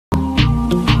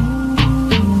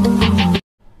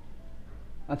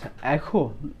আচ্ছা, এখন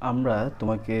আমরা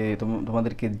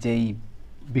তোমাদেরকে যেই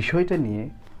বিষয়টা নিয়ে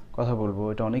কথা বলবো,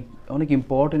 এটা অনেক অনেক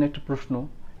ইম্পর্টেন্ট একটা প্রশ্ন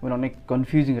এবং অনেক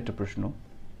কনফিউজিং একটা প্রশ্ন।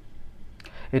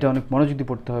 এটা অনেক মনোযোগ দিয়ে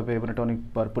পড়তে হবে এবং এটা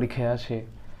অনেকবার পরীক্ষায় আসে।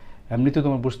 এমনিতেও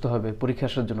তোমার বুঝতে হবে, পরীক্ষা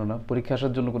আসার জন্য না। পরীক্ষা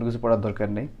আসার জন্য কোনো কিছু পড়ার দরকার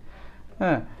নেই,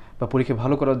 হ্যাঁ, বা পরীক্ষা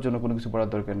ভালো করার জন্য কোনো কিছু পড়ার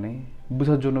দরকার নেই।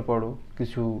 বোঝার জন্য পড়ো,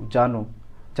 কিছু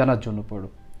জানার জন্য পড়ো।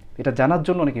 এটা জানার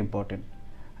জন্য অনেক ইম্পর্টেন্ট,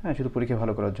 হ্যাঁ, শুধু পরীক্ষা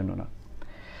ভালো করার জন্য না।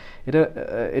 এটা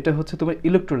এটা হচ্ছে তোমার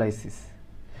ইলেকট্রোলাইসিস।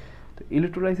 তো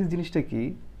ইলেকট্রোলাইসিস জিনিসটা কি?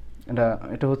 এটা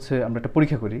এটা হচ্ছে আমরা একটা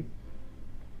পরীক্ষা করি।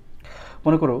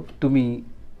 মনে করো তুমি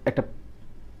একটা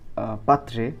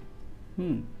পাত্রে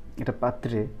একটা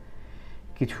পাত্রে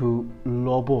কিছু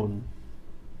লবণ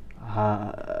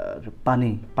আর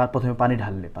প্রথমে পানি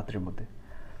ঢাললে পাত্রের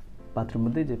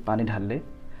মধ্যে যে পানি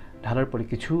ঢালার পরে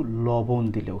কিছু লবণ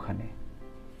দিলে ওখানে,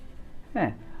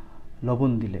 হ্যাঁ,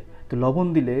 লবণ দিলে, তো লবণ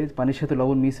দিলে পানির সাথে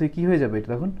লবণ মিক্স হয়ে কী হয়ে যাবে? এটা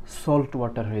তখন সল্ট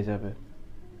ওয়াটার হয়ে যাবে।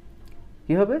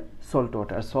 কী হবে? Salt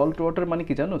water. আর সল্ট ওয়াটার মানে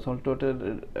কি জানো? সল্ট ওয়াটার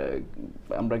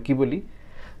আমরা কি বলি?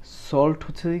 সল্ট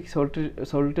হচ্ছে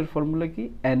সল্টের ফর্মুলা কি?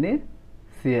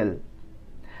 NaCl।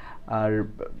 আর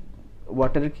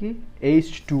ওয়াটারের কি?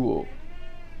 H2O।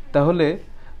 তাহলে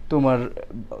তোমার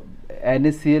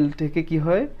NaCl থেকে কি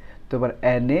হয়? তোমার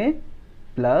Na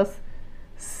প্লাস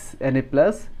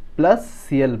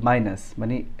Cl মাইনাস,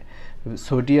 মানে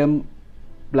সোডিয়াম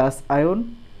প্লাস আয়ন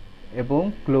এবং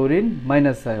ক্লোরিন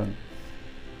মাইনাস আয়ন,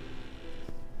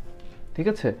 ঠিক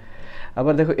আছে?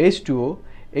 আবার দেখো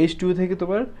H2O থেকে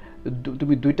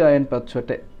তুমি দুইটা আয়ন পাচ্ছ,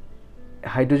 একটা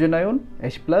হাইড্রোজেন আয়ন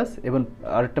H প্লাস এবং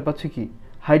আরেকটা পাচ্ছ কি?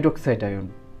 Hydroxide ion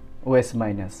OS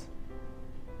minus.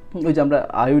 ওই যে আমরা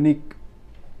আয়নিক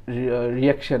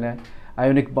রিয়াকশানে,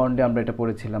 আয়নিক বন্ডে আমরা এটা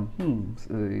পড়েছিলাম,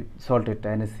 সল্টেরটা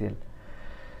NaCl,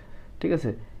 ঠিক আছে?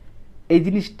 এই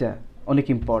জিনিসটা অনেক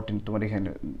ইম্পর্টেন্ট তোমার এখানে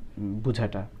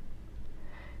বোঝাটা।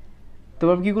 তো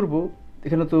আমি কী করবো,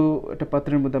 এখানে তো একটা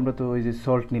পাত্রের মধ্যে আমরা তো ওই যে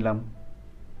সল্ট নিলাম,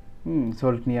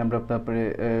 সল্ট নিয়ে আমরা তারপরে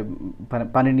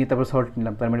পানি নিয়ে তারপর সল্ট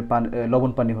নিলাম, তার মানে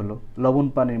লবণ পানি হলো। লবণ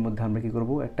পানির মধ্যে আমরা কী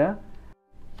করবো,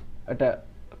 একটা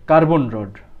কার্বন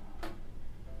রড,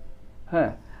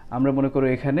 হ্যাঁ, আমরা মনে করো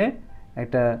এখানে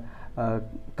একটা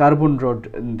কার্বন রড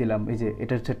দিলাম। এই যে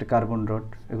এটা হচ্ছে একটা কার্বন রড,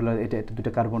 এটা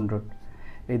দুটো কার্বন রড।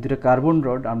 এই দুটো কার্বন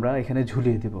রড আমরা এখানে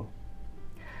ঝুলিয়ে দেব।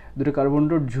 দুটো কার্বন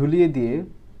রড ঝুলিয়ে দিয়ে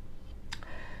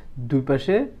দুই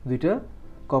পাশে দুইটা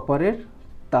কপারের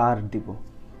তার দিব,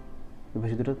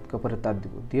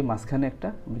 দিয়ে মাঝখানে একটা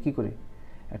আমরা কী করি,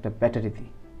 একটা ব্যাটারি দিই।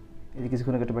 এই যে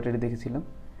কিছুক্ষণ আগে একটা ব্যাটারি দেখেছিলাম,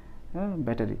 হ্যাঁ,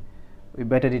 ব্যাটারি। ওই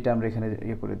ব্যাটারিটা আমরা এখানে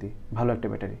ইয়ে করে দিই, ভালো একটা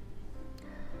ব্যাটারি।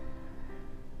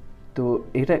 তো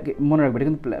এটা মনে রাখবে, এটা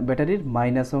কিন্তু ব্যাটারির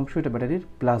মাইনাস অংশ, এটা ব্যাটারির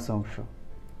প্লাস অংশ।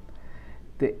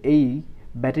 তো এই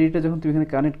ব্যাটারিটা যখন তুমি এখানে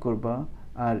কানেক্ট করবা,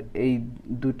 আর এই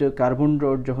দুটো কার্বন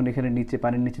রড যখন এখানে নিচে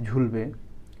পানির নিচে ঝুলবে,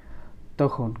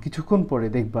 তখন কিছুক্ষণ পরে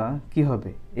দেখবা কি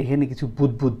হবে, এখানে কিছু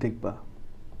বুদবুদ দেখবা।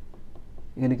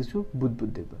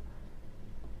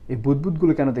 এই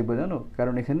বুদবুদগুলো কেন দেখবা জানো?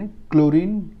 কারণ এখানে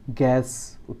ক্লোরিন গ্যাস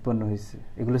উৎপন্ন হয়েছে।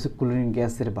 এগুলো হচ্ছে ক্লোরিন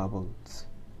গ্যাসের বাবলস।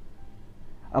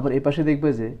 আবার এই পাশে দেখবে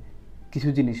যে কিছু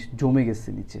জিনিস জমে গেছে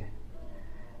নিচে,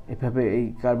 এভাবে এই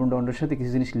কার্বন ডাইঅক্সাইডের সাথে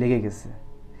কিছু জিনিস লেগে গেছে।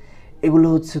 এগুলো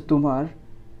হচ্ছে তোমার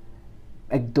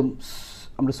একদম,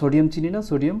 আমরা সোডিয়াম চিনি না,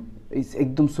 সোডিয়াম, এই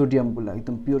একদম সোডিয়ামগুলো,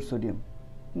 একদম পিওর সোডিয়াম,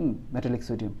 মেটালিক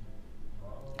সোডিয়াম।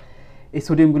 এই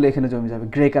সোডিয়ামগুলো এখানে জমে যাবে,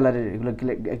 গ্রে কালারের, এগুলো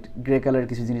গ্রে কালারের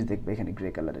কিছু জিনিস দেখবে এখানে, গ্রে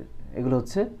কালারের, এগুলো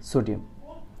হচ্ছে সোডিয়াম।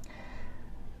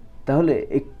 তাহলে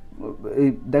এই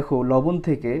দেখো, লবণ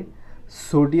থেকে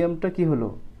সোডিয়ামটা কি হলো,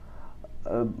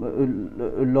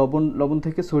 লবণ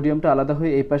থেকে সোডিয়ামটা আলাদা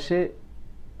হয়ে এই পাশে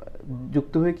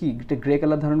যুক্ত হয়ে কি একটা গ্রে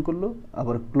কালার ধারণ করলো।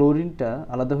 আবার ক্লোরিনটা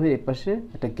আলাদা হয়ে এই পাশে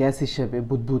একটা গ্যাস হিসেবে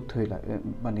বুদবুদ হয়ে,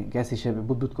 মানে গ্যাস হিসেবে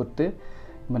বুদবুদ করতে,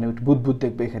 মানে বুদবুদ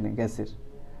দেখবে এখানে গ্যাসের,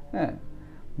 হ্যাঁ,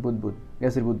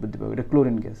 গ্যাসের বুদবুদ দেবে, এটা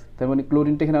ক্লোরিন গ্যাস। তার মানে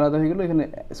ক্লোরিনটা এখানে আলাদা হয়ে গেলো, এখানে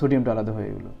সোডিয়ামটা আলাদা হয়ে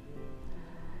গেলো।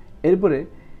 এরপরে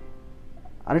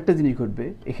আরেকটা জিনিস ঘটবে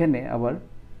এখানে,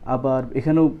 আবার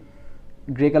এখানেও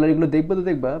গ্রে কালার, এগুলো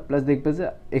দেখবা প্লাস দেখবে যে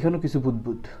এখানেও কিছু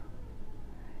বুদবুদ।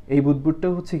 এই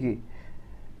বুদবুদটাও হচ্ছে কি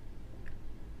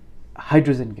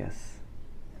হাইড্রোজেন গ্যাস।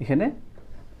 এখানে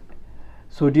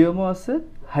সোডিয়ামও আছে,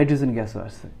 হাইড্রোজেন গ্যাসও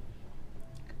আছে,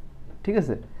 ঠিক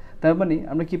আছে? তার মানে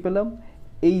আমরা কি পেলাম,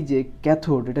 এই যে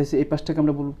ক্যাথোড, এটা হচ্ছে এই পাশটাকে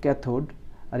আমরা বলবো ক্যাথোড,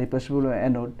 আর এই পাশে বলবো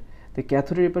অ্যানোড। তো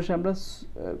ক্যাথোডের এই পাশে আমরা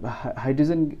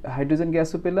হাইড্রোজেন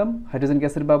গ্যাসও পেলাম, হাইড্রোজেন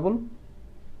গ্যাসের বাবল।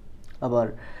 আবার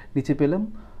নিচে পেলাম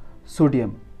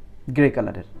সোডিয়াম গ্রে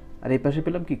কালারের, আর এই পাশে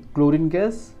পেলাম কি ক্লোরিন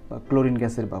গ্যাস বা ক্লোরিন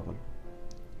গ্যাসের বাবল।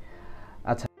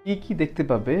 আচ্ছা, কি দেখতে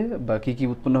পাবে বা কি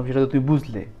উৎপন্ন হবে সেটা তো তুমি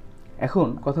বুঝলে। এখন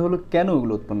কথা হলো কেন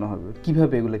এগুলো উৎপন্ন হবে,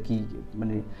 কিভাবে এগুলো কি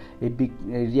মানে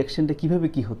এই রিয়াকশনটা কিভাবে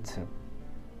কি হচ্ছে।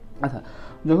 আচ্ছা,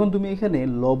 যখন তুমি এখানে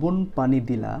লবণ পানি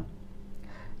দিলা,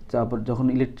 তারপর যখন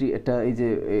একটা এই যে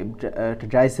একটা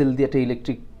ড্রাই সেল দিয়ে একটা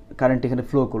ইলেকট্রিক কারেন্ট এখানে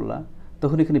ফ্লো করলা,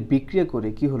 তখন এখানে বিক্রিয়া করে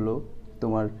কি হলো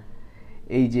তোমার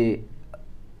এই যে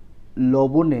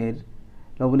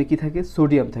লবণে কি থাকে,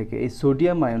 সোডিয়াম থাকে, এই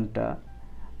সোডিয়াম আয়নটা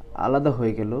আলাদা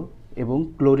হয়ে গেল এবং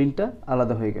ক্লোরিনটা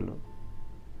আলাদা হয়ে গেল।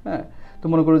 হ্যাঁ, তো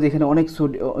মনে করো যে এখানে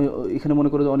এখানে মনে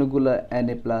করো যে অনেকগুলো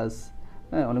Na+,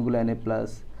 হ্যাঁ অনেকগুলো Na+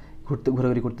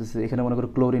 ঘোরাঘুরি করতেছে, এখানে মনে করো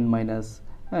ক্লোরিন মাইনাস,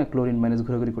 হ্যাঁ ক্লোরিন মাইনাস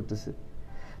ঘোরাঘুরি করতেছে।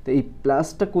 তো এই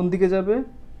প্লাসটা কোন দিকে যাবে,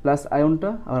 প্লাস আয়নটা,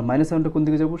 আর মাইনাস আয়নটা কোন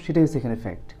দিকে যাবো, সেটাই হচ্ছে এখানে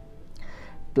ফ্যাক্ট।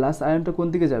 প্লাস আয়নটা কোন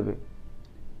দিকে যাবে,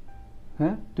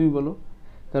 হ্যাঁ তুমি বলো,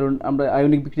 কারণ আমরা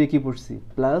আয়নিক বিক্রিয়া কী পড়ছি,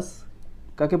 প্লাস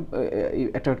কাকে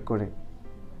অ্যাট্রাক্ট করে,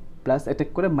 প্লাস অ্যাটাক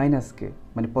করে মাইনাসকে,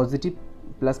 মানে পজিটিভ,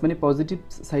 প্লাস মানে পজিটিভ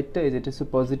সাইডটা, এই যেটা হচ্ছে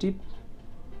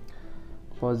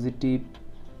পজিটিভ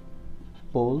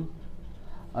পোল,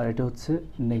 আর এটা হচ্ছে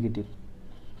নেগেটিভ।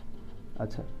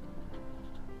 আচ্ছা,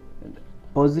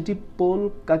 পজিটিভ পোল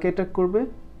কাকে অ্যাটাক করবে,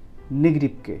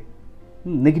 নেগেটিভকে,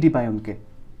 নেগেটিভ আয়নকে,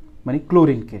 মানে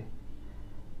ক্লোরিনকে।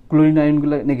 ক্লোরিন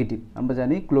আয়নগুলো নেগেটিভ, আমরা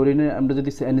জানি ক্লোরিনের, আমরা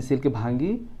যদি NaCl কে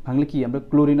ভাঙলে কি আমরা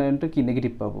ক্লোরিন আয়নটা কি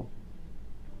নেগেটিভ পাবো।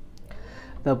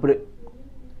 তারপরে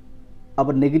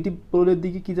আবার নেগেটিভ পোলের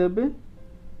দিকে কি যাবে,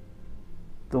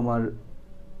 তোমার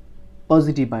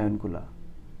পজিটিভ আয়নগুলা।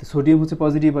 তো সোডিয়াম হচ্ছে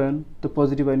পজিটিভ আয়ন, তো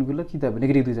পজিটিভ আয়নগুলো কি যাবে,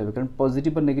 নেগেটিভ দিকে যাবে, কারণ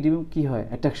পজিটিভ আর নেগেটিভ কি হয়,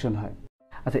 অ্যাট্রাকশন হয়।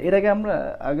 আচ্ছা, এর আগে আমরা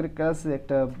আগের ক্লাসে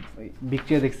একটা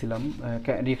বিক্রিয়া দেখছিলাম,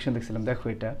 রিয়াকশন দেখছিলাম। দেখো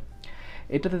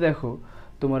এটাতে দেখো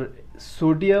তোমার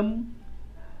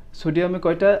সোডিয়ামে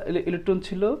কয়টা ইলেকট্রন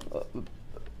ছিল,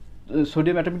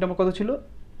 সোডিয়াম অ্যাটমিক নাম্বার কত ছিল,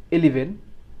 11।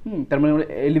 তার মানে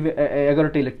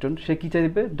 11টা ইলেকট্রন, সে কী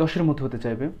চাইবে, 10-এর মধ্যে হতে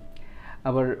চাইবে।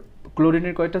 আবার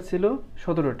ক্লোরিনের কয়টা ছিল,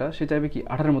 17টা, সে চাইবে কি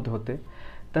 18-এর মধ্যে হতে।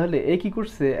 তাহলে এ কী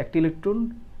করছে, একটা ইলেকট্রন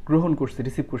গ্রহণ করছে,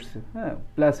 রিসিভ করছে, হ্যাঁ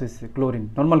প্লাস হয়েছে ক্লোরিন,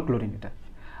 নর্মাল ক্লোরিন এটা।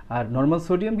 আর নর্মাল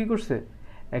সোডিয়াম কী করছে,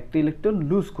 একটা ইলেকট্রন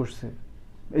লুজ করছে,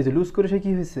 এই যে লুজ করে সে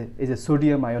কী হয়েছে, এই যে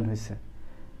সোডিয়াম আয়ন হয়েছে।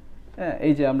 হ্যাঁ,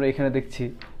 এই যে আমরা এখানে দেখছি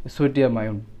সোডিয়াম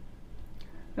আয়ন,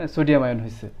 হ্যাঁ সোডিয়াম আয়ন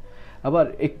হয়েছে। আবার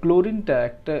এই ক্লোরিনটা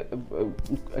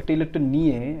একটা ইলেকট্রন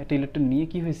নিয়ে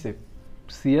কি হয়েছে,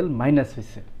 Cl মাইনাস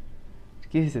হয়েছে,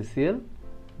 কি হয়েছে, Cl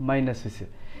মাইনাস হয়েছে।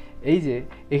 এই যে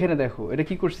এখানে দেখো এটা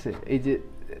কি করছে, এই যে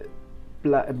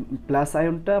প্লাস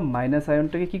আয়নটা মাইনাস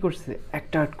আয়নটাকে কি করছে,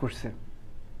 অ্যাট্রাক্ট করছে,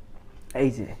 এই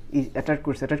যে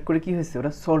অ্যাট্রাক্ট করে কি হয়েছে,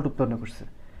 ওরা সল্ট উৎপন্ন করছে।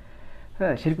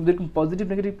 হ্যাঁ, সেরকম যেরকম পজিটিভ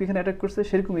নেগেটিভ এখানে অ্যাটাক করছে,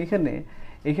 সেরকম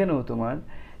এখানেও তোমার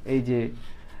এই যে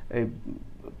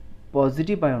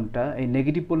পজিটিভ আয়নটা এই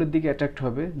নেগেটিভ পোলের দিকে অ্যাট্রাক্ট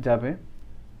যাবে,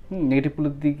 নেগেটিভ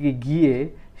পোলের দিকে গিয়ে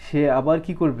সে আবার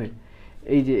কি করবে,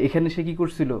 এই যে এখানে সে কি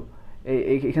করছিল,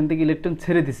 এখান থেকে ইলেকট্রন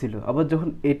ছেড়ে দিছিল, আবার যখন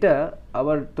এটা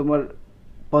আবার তোমার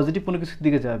পজিটিভ কোনো কিছুর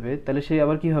দিকে যাবে, তাহলে সে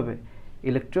আবার কি হবে,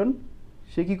 ইলেকট্রন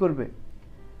সে কি করবে,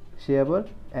 সে আবার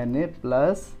Na+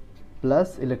 প্লাস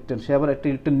ইলেকট্রন, সে আবার একটা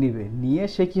ইলেকট্রন নিয়ে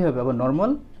সে কী হবে, আবার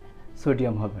নর্মাল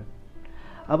সোডিয়াম হবে।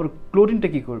 আবার ক্লোরিনটা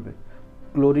কি করবে,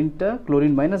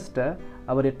 ক্লোরিন মাইনাসটা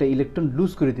আবার একটা ইলেকট্রন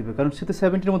লুজ করে দিবে, কারণ সে তো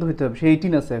 70-এর মতো হতে হবে, সে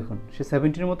 18 আছে এখন, সে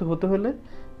 70-এর মতো হতে হলে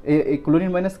এই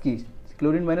ক্লোরিন মাইনাস কি,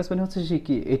 ক্লোরিন মাইনাস মানে হচ্ছে সে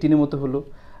কি 18-এর মতো হলো,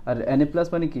 আর Na+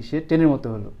 মানে কি সে 10-এর মতো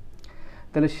হলো।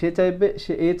 তাহলে সে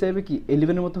চাইবে কি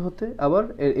 11-এর মতো হতে, আবার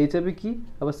চাইবে কি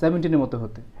আবার 17-এর মতো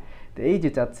হতে। তো এই যে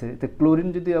চাচ্ছে, তো ক্লোরিন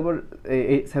যদি আবার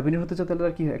এই 7 হতে চায়, তাহলে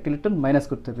আর কি একটা ইলেকট্রন মাইনাস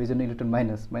করতে হবে, এই জন্য ইলেকট্রন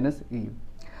মাইনাস ই।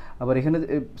 আবার এখানে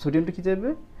সোডিয়ামটা কী চাইবে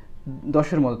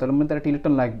 10-এর মতো, তার মানে তার একটা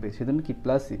ইলেকট্রন লাগবে, সেজন্য কি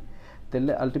প্লাসই।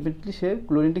 তাহলে আলটিমেটলি সে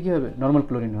ক্লোরিনটা কী হবে, নর্মাল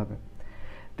ক্লোরিন হবে।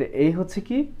 তো এই হচ্ছে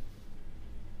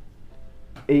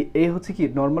কি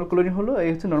নর্মাল ক্লোরিন হলো, এই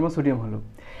হচ্ছে নর্মাল সোডিয়াম হলো।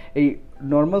 এই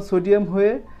নর্মাল সোডিয়াম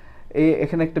হয়ে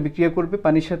এখানে একটা বিক্রিয়া করবে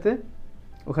পানির সাথে,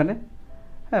 ওখানে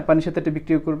হ্যাঁ পানির সাথে একটা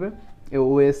বিক্রিয়া করবে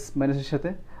OS মাইনাসের সাথে।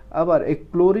 আবার এই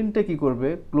ক্লোরিনটা কি করবে,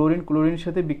 ক্লোরিনের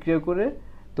সাথে বিক্রিয়া করে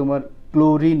তোমার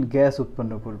ক্লোরিন গ্যাস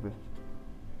উৎপন্ন করবে,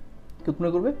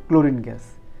 ক্লোরিন গ্যাস।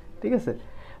 ঠিক আছে,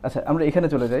 আচ্ছা আমরা এখানে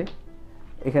চলে যাই,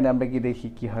 এখানে আমরা কি দেখি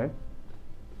কি হয়।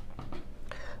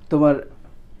 তোমার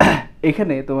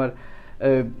এখানে তোমার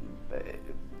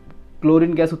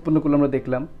ক্লোরিন গ্যাস উৎপন্ন করলে আমরা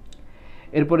দেখলাম।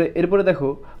 এরপরে দেখো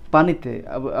পানিতে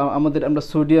আমরা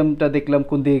সোডিয়ামটা দেখলাম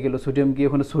কোন দিকে গেল, সোডিয়াম গিয়ে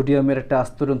ওখানে সোডিয়ামের একটা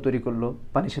আস্তরণ তৈরি করলো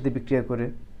পানির সাথে বিক্রিয়া করে,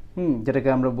 যেটাকে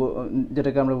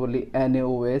আমরা বলি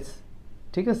NaOH।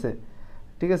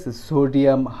 ঠিক আছে,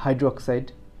 সোডিয়াম হাইড্রোক্সাইড।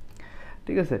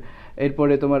 ঠিক আছে,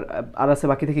 এরপরে তোমার আর আছে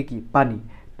বাকি থাকে কি,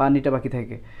 পানিটা বাকি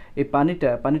থাকে। এই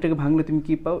পানিটাকে ভাঙলে তুমি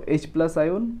কি পাও, H+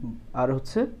 আয়ন আর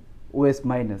হচ্ছে OS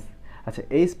মাইনাস। আচ্ছা,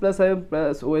 H plus ion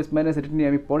plus OS minus এটা নিয়ে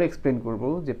আমি পরে এক্সপ্লেন করবো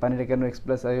যে পানিটা কেন x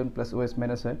plus ion plus OS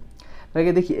minus হয়। তার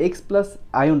আগে দেখি এক্স প্লাস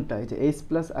আয়নটা, এই যে এইচ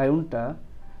প্লাস আয়নটা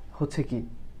হচ্ছে কি,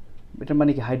 এটা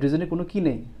মানে কি হাইড্রোজেনে কোনো কি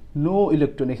নেই, নো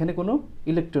ইলেকট্রন, এখানে কোনো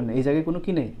ইলেকট্রন নেই, এই জায়গায় কোনো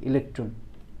কি নেই, ইলেকট্রন।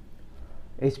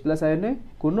 এইচ প্লাস আয়নে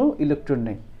কোনো ইলেকট্রন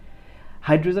নেই।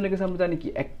 হাইড্রোজেনের কাছে আমরা জানি কি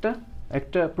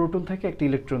একটা প্রোটন থাকে, একটা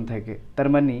ইলেকট্রন থাকে। তার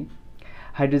মানে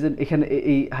হাইড্রোজেন এখানে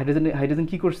এই হাইড্রোজেন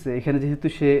কি করছে, এখানে যেহেতু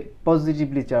সে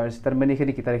পজিটিভলি চার্জ, তার মানে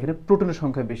এখানে কি, তার এখানে প্রোটনের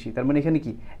সংখ্যা বেশি। তার মানে এখানে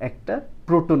কি একটা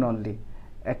প্রোটন, অনলি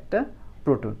একটা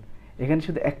প্রোটন, এখানে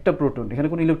শুধু একটা প্রোটন, এখানে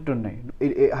কোনো ইলেকট্রন নাই।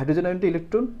 হাইড্রোজেন আয়নটা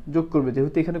ইলেকট্রন যোগ করবে,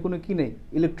 যেহেতু এখানে কোনো কি নেই,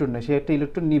 ইলেকট্রন নাই, সে একটা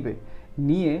ইলেকট্রন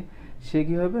নিয়ে সে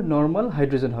কী হবে, নর্মাল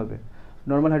হাইড্রোজেন হবে,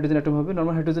 নর্মাল হাইড্রোজেন অ্যাটম হবে।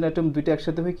 নর্মাল হাইড্রোজেন অ্যাটম দুইটা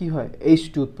একসাথে হয়ে কী হয়,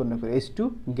 H2 উৎপন্ন করে, H2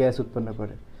 গ্যাস উৎপন্ন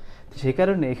করে। সেই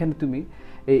কারণে এখানে তুমি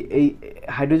এই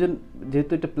হাইড্রোজেন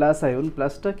যেহেতু এটা প্লাস আয়ন,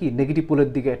 প্লাসটা কি নেগেটিভ পোলের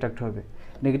দিকে অ্যাট্রাক্ট হবে,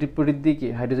 নেগেটিভ পোলের দিকে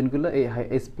হাইড্রোজেনগুলো এই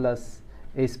এইচ প্লাস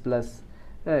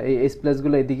এই এইচ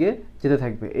প্লাসগুলো এদিকে যেতে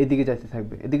থাকবে, এদিকে যেতে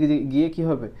থাকবে, এদিকে গিয়ে কি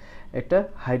হবে, একটা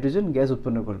হাইড্রোজেন গ্যাস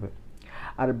উৎপন্ন করবে।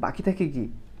 আর বাকি থাকে কি,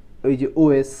 ওই যে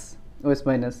ওএস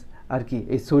মাইনাস আর কি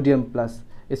এই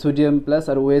সোডিয়াম প্লাস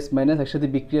আর ওএস মাইনাস একসাথে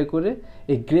বিক্রিয়া করে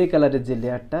এই গ্রে কালারের যে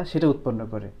লেয়ারটা সেটা উৎপন্ন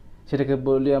করে, সেটাকে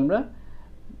বলি আমরা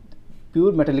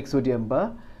পিওর মেটালিক সোডিয়াম বা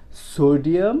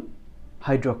সোডিয়াম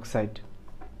হাইড্রোক্সাইড,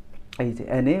 এই যে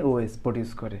NaOH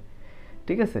প্রডিউস করে।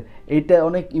 ঠিক আছে, এইটা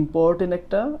অনেক ইম্পর্টেন্ট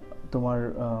একটা তোমার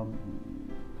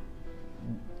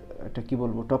একটা কী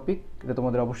বলবো টপিক, এটা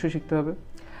তোমাদের অবশ্যই শিখতে হবে।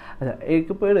 আচ্ছা,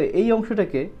 এরপরে এই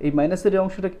অংশটাকে, এই মাইনাসের এই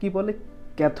অংশটাকে কী বলে,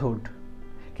 ক্যাথোড।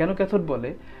 কেন ক্যাথোড বলে,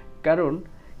 কারণ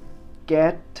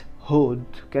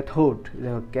ক্যাথোড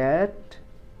দেখো,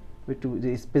 একটু যে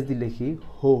স্পেস দিয়ে লিখি,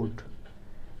 হোড,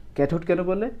 ক্যাথোড কেন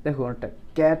বলে, দেখো একটা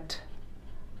ক্যাট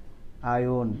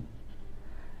আয়ন,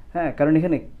 হ্যাঁ, কারণ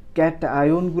এখানে ক্যাট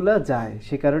আয়নগুলা যায়,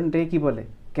 সে কারণটাকে কি বলে,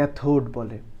 ক্যাথোড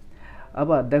বলে।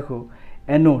 আবার দেখো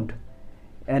অ্যানোড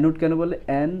কেন বলে,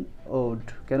 অ্যানোড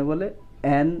কেন বলে,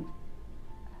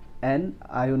 অ্যান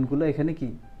আয়নগুলো এখানে কি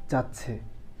যাচ্ছে,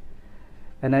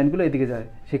 অ্যানায়নগুলো এদিকে যায়,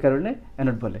 সে কারণে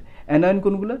অ্যানোড বলে। অ্যানায়ন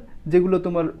কোনগুলো, যেগুলো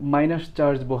তোমার মাইনাস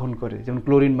চার্জ বহন করে, যেমন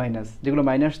ক্লোরিন মাইনাস, যেগুলো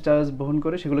মাইনাস চার্জ বহন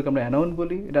করে সেগুলোকে আমরা অ্যানায়ন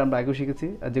বলি, এটা আমরা আগেও শিখেছি।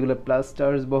 আর যেগুলো প্লাস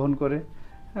চার্জ বহন করে,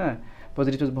 হ্যাঁ,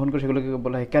 পজিটিভ চার্জ বহন করে, সেগুলোকে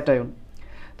বলা হয় ক্যাটায়ন।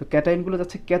 তো ক্যাটায়নগুলো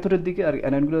যাচ্ছে ক্যাথোডের দিকে আর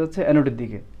অ্যানায়নগুলো যাচ্ছে অ্যানোডের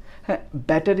দিকে। হ্যাঁ,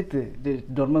 ব্যাটারিতে যে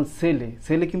নর্মাল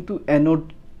সেলে কিন্তু অ্যানোড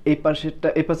এই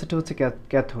পাশেটা হচ্ছে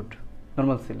ক্যাথোড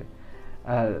নর্মাল সেলে,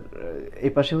 আর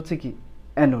এই পাশে হচ্ছে কি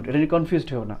অ্যানোড, এটা নিয়ে কনফিউজড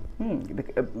হও না,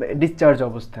 ডিসচার্জ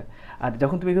অবস্থায়। আর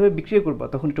যখন তুমি এইভাবে বিক্রিয়া করবা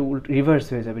তখন এটা রিভার্স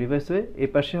হয়ে যাবে, রিভার্স হয়ে এই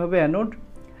পাশে হবে অ্যানোড,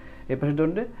 এই পাশে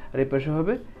দণ্ডে, আর এই পাশে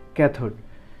হবে ক্যাথোড।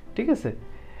 ঠিক আছে,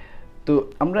 তো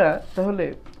আমরা তাহলে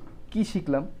কি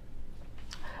শিখলাম,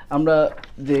 আমরা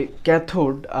যে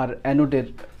ক্যাথোড আর অ্যানোডের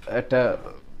একটা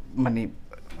মানে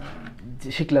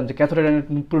শিখলাম যে ক্যাথোড অ্যানোড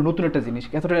পুরো নতুন একটা জিনিস।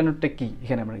 ক্যাথোড অ্যানোডটা কী,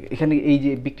 এখানে এই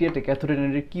যে বিক্রিয়াটা ক্যাথোড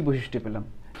অ্যানোডের কী বৈশিষ্ট্য পেলাম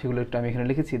সেগুলো একটু আমি এখানে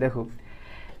লিখেছি। দেখো,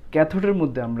 ক্যাথোডের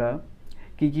মধ্যে আমরা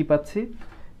কি কি পাচ্ছি,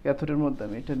 ক্যাথোডের মধ্যে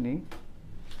আমি এটা নিই।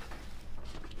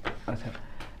 আচ্ছা,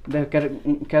 দেখো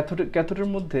ক্যাথোডের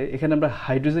মধ্যে এখানে আমরা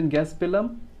হাইড্রোজেন গ্যাস পেলাম,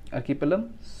 আর কি পেলাম,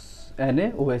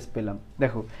 NaOH পেলাম।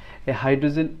 দেখো এই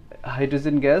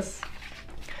হাইড্রোজেন গ্যাস,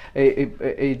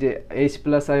 এই যে H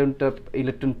প্লাস আয়নটা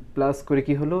ইলেকট্রন প্লাস করে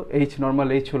কি হলো, নর্মাল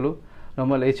H হলো,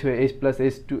 নর্মাল H হয়ে H প্লাস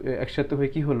H2 একসাথে হয়ে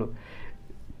কি হলো,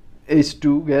 H2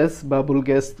 গ্যাস, বাবল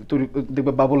গ্যাস তৈরি,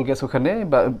 দেখবে বাবল গ্যাস ওখানে,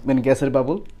 মানে গ্যাসের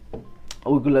বাবল,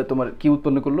 ওইগুলো তোমার কি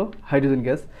উৎপন্ন করলো, হাইড্রোজেন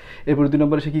গ্যাস। এরপর 2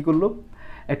 নম্বরে সে কী করলো,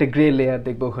 একটা গ্রে লেয়ার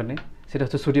দেখবো ওখানে, সেটা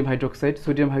হচ্ছে সোডিয়াম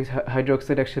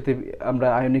হাইড্রোক্সাইড একসাথে আমরা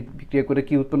আয়নিক বিক্রিয়া করে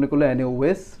কি উৎপন্ন করলো,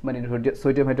 NaOH মানে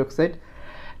সোডিয়াম হাইড্রোক্সাইড।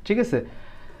 ঠিক আছে,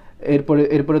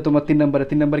 এরপরে তোমার 3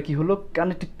 নম্বরে কি হলো,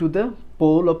 connected to the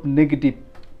pole of negative,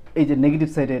 এই যে নেগেটিভ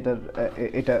সাইডে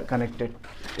এটা কানেক্টেড,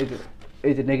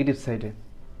 এই যে নেগেটিভ সাইডে,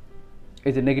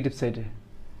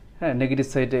 হ্যাঁ, নেগেটিভ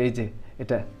সাইডে এই যে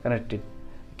এটা কানেক্টেড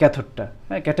ক্যাথোডটা,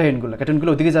 হ্যাঁ, ক্যাটায়নগুলো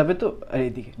ওদিকে যাবে, তো আর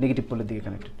এইদিকে নেগেটিভ পোলের দিকে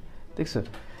কানেক্টেড। দেখছো,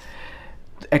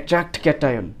 অ্যাট্রাক্ট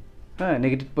ক্যাটায়ন, হ্যাঁ,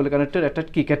 নেগেটিভ পোলে কানেক্টেড,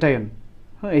 অ্যাট্রাক্ট কি ক্যাটায়ন,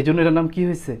 হ্যাঁ, এই জন্য এটার নাম কি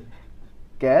হয়েছে,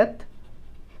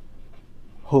 ক্যাথোড।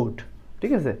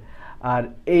 ঠিক আছে, আর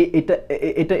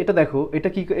এটা দেখো, এটা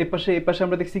কি, এই পাশে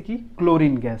আমরা দেখছি কি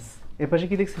ক্লোরিন গ্যাস, এ পাশে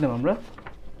কি দেখছিলাম আমরা,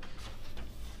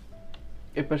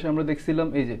 এ পাশে আমরা দেখছিলাম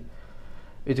এই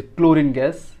যে ক্লোরিন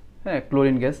গ্যাস, হ্যাঁ,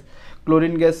 ক্লোরিন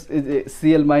গ্যাস এই যে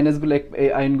Cl মাইনাসগুলো, এই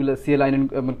আয়নগুলো Cl আয়ন,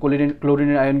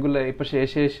 ক্লোরিনের আয়নগুলো এই পাশে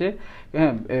এসে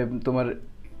হ্যাঁ তোমার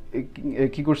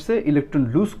কী করছে, ইলেকট্রন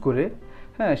লুজ করে,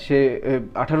 হ্যাঁ, সে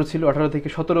 18 ছিল, 18 থেকে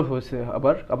 17 হয়েছে,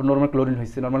 আবার নর্মাল ক্লোরিন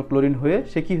হয়েছে, নর্মাল ক্লোরিন হয়ে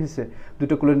সে কী হয়েছে,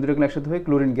 দুটো ক্লোরিন একসাথে হয়ে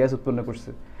ক্লোরিন গ্যাস উৎপন্ন করছে।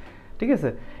 ঠিক আছে।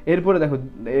 এরপরে দেখো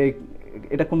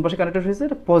এটা কোন পাশে কানেক্টেড হয়েছে,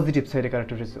 এটা পজিটিভ সাইডে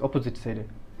কানেক্টেড হয়েছে, অপোজিট সাইডে।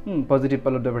 Positive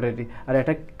পালোড derivative. আর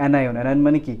এটা অ্যানায়ন, অ্যানায়ন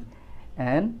মানে কি,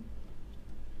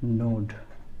 অ্যানোড।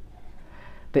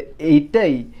 তো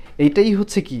এইটাই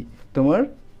হচ্ছে কি তোমার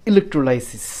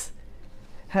ইলেকট্রোলাইসিস।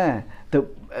 হ্যাঁ, তো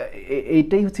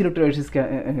এইটাই হচ্ছে ইলেকট্রোলাইসিস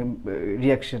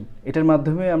রিয়াকশন। এটার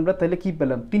মাধ্যমে আমরা তাহলে কি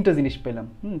পেলাম, তিনটা জিনিস পেলাম।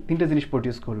 তিনটা জিনিস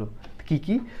প্রডিউস করলো। কি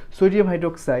কি, সোডিয়াম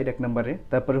হাইড্রোক্সাইড এক নম্বরে,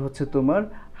 তারপরে হচ্ছে তোমার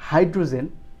হাইড্রোজেন,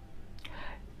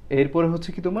 এরপরে হচ্ছে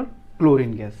কি তোমার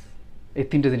ক্লোরিন গ্যাস। এই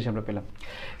তিনটা জিনিস আমরা পেলাম।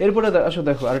 এরপরে আসো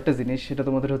দেখো আরেকটা জিনিস, সেটা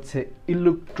তোমাদের হচ্ছে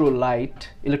ইলেকট্রোলাইট।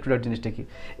 ইলেকট্রোলাইট জিনিসটা কি,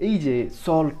 এই যে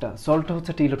সল্টটা হচ্ছে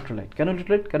একটা ইলেকট্রোলাইট। কেন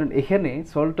ইলেকট্রোলাইট, কারণ এখানে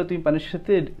সল্টটা তুমি পানির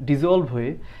সাথে ডিজলভ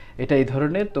হয়ে এটা এই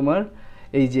ধরনের তোমার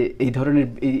এই ধরনের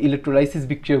ইলেকট্রোলাইসিস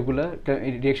বিক্রিয়াগুলো,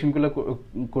 রিয়াকশনগুলো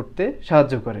করতে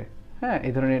সাহায্য করে। হ্যাঁ,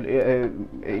 এই ধরনের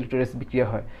ইলেকট্রোলাইসিস বিক্রিয়া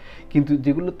হয়। কিন্তু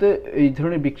যেগুলোতে এই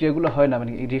ধরনের বিক্রিয়াগুলো হয় না,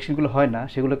 মানে এই রিয়াকশনগুলো হয় না,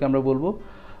 সেগুলোকে আমরা বলবো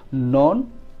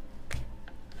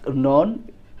নন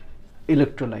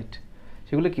ইলেকট্রোলাইট।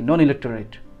 সেগুলো কি, নন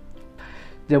ইলেকট্রোলাইট।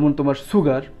 যেমন তোমার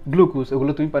সুগার, গ্লুকোজ,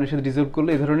 ওগুলো তুমি পানির সাথে ডিজলভ করলে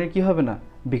এই ধরনের কি হবে না,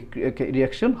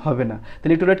 রিয়াকশন হবে না। তো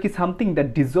ইলেকট্রোলাইট কি, something that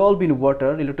dissolved in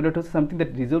water. Electrolyte হচ্ছে something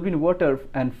that dissolved in water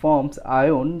and forms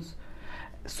ions,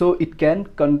 so it can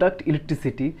conduct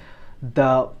electricity.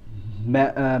 The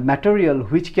material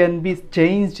which can be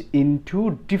changed into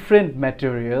different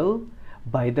material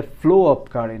by the flow of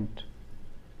current.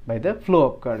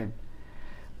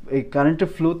 এই কারেন্টের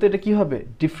ফ্লোতে এটা কী হবে,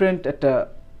 different একটা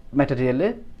ম্যাটেরিয়ালে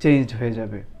change হয়ে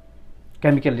যাবে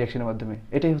chemical রিয়াকশনের মাধ্যমে।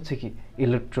 এটাই হচ্ছে কি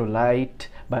ইলেকট্রোলাইট,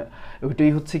 বা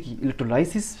ওইটাই হচ্ছে কি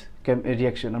ইলেকট্রোলাইসিস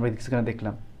রিয়াকশন আমরা সেখানে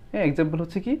দেখলাম। হ্যাঁ, এক্সাম্পল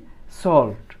হচ্ছে কি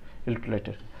সল্ট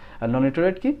ইলেকট্রোলাইটের, আর নন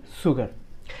ইলেকট্রোলাইট কি সুগার।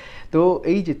 তো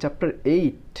এই যে চ্যাপ্টার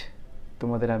 8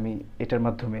 তোমাদের আমি এটার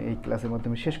মাধ্যমে, এই ক্লাসের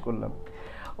মাধ্যমে শেষ করলাম।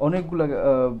 অনেকগুলো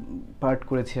পার্ট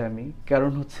করেছি আমি,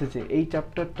 কারণ হচ্ছে যে এই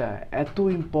চ্যাপ্টারটা এত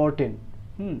ইম্পর্টেন্ট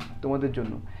তোমাদের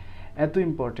জন্য, এত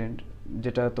ইম্পর্টেন্ট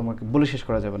যেটা তোমাকে বলে শেষ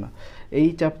করা যাবে না। এই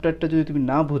চ্যাপ্টারটা যদি তুমি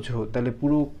না বোঝো তাহলে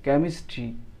পুরো কেমিস্ট্রি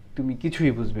তুমি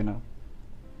কিছুই বুঝবে না।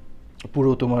 পুরো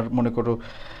তোমার মনে করো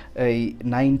এই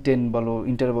 9-10 বলো,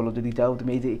 ইন্টার বলো, যদি যাও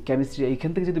তুমি এই যে কেমিস্ট্রি এইখান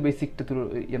থেকে যদি বেসিকটা তুমি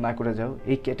না করে যাও,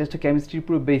 এটা হচ্ছে কেমিস্ট্রির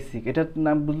পুরো বেসিক। এটার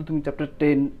নাম বুঝলে তুমি চ্যাপ্টার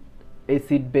 10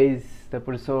 অ্যাসিড বেস,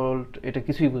 তারপরে সল্ট, এটা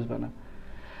কিছুই বুঝবে না।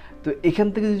 তো এখান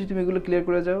থেকে যদি তুমি এগুলো ক্লিয়ার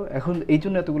করে যাও, এখন এই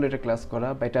জন্য এতগুলো এটা ক্লাস করা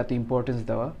বা এটা এত ইম্পর্টেন্স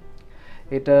দেওয়া।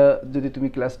 এটা যদি তুমি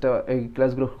এই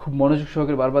ক্লাসগুলো খুব মনোযোগ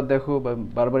সহকারে বারবার দেখো বা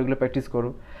বারবার এগুলো প্র্যাকটিস করো।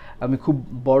 আমি খুব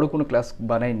বড় কোনো ক্লাস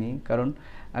বানাইনি, কারণ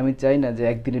আমি চাই না যে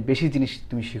একদিনে বেশি জিনিস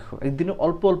তুমি শিখো, একদিনে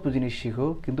অল্প অল্প জিনিস শিখো,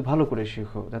 কিন্তু ভালো করে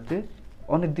শিখো, যাতে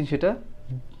অনেক দিন সেটা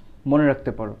মনে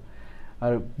রাখতে পারো।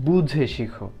 আর বুঝে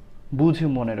শিখো, বুঝে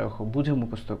মনে রাখো, বুঝে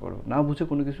মুখস্থ করো। না বুঝে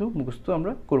কোনো কিছু মুখস্থ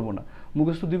আমরা করব না।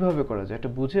 মুখস্থ দুইভাবে করা যায়, একটা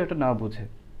বুঝে, একটা না বুঝে।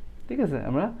 ঠিক আছে,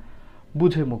 আমরা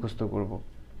বুঝে মুখস্থ করব।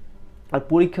 আর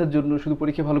পরীক্ষার জন্য শুধু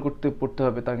পরীক্ষা ভালো পড়তে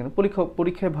হবে তা কিন্তু,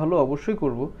 পরীক্ষায় ভালো অবশ্যই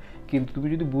করব, কিন্তু তুমি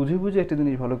যদি বুঝে একটা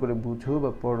জিনিস ভালো করে বুঝো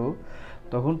বা পড়ো,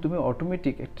 তখন তুমি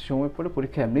অটোমেটিক একটা সময় পরে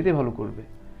পরীক্ষা এমনিতেই ভালো করবে।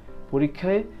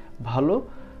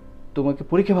 তোমাকে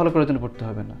পরীক্ষা ভালো করার জন্য পড়তে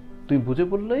হবে না, তুমি বুঝে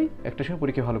পড়লেই একটা সময়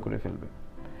পরীক্ষা ভালো করে ফেলবে।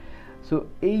 সো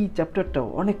এই চ্যাপ্টারটাও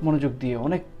অনেক মনোযোগ দিয়ে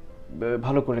অনেক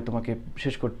ভালো করে তোমাকে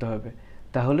শেষ করতে হবে,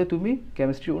 তাহলে তুমি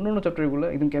কেমিস্ট্রির অন্য চ্যাপ্টারগুলো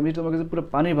একদম, কেমিস্ট্রি তোমার কাছে পুরো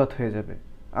পানির ভাত হয়ে যাবে।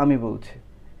 আমি বলছি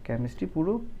কেমিস্ট্রি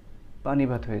পুরো পানি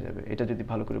ভাত হয়ে যাবে, এটা যদি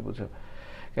ভালো করে বোঝো।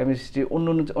 কেমিস্ট্রি অন্য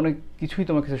অনেক কিছুই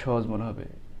তোমার কাছে সহজ মনে হবে।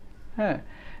 হ্যাঁ,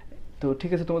 তো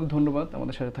ঠিক আছে, তোমাদের ধন্যবাদ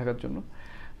আমাদের সাথে থাকার জন্য।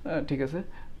 ঠিক আছে,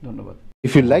 ধন্যবাদ।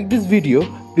 If you like this video,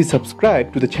 please subscribe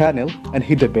to the channel and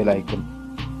hit the bell icon.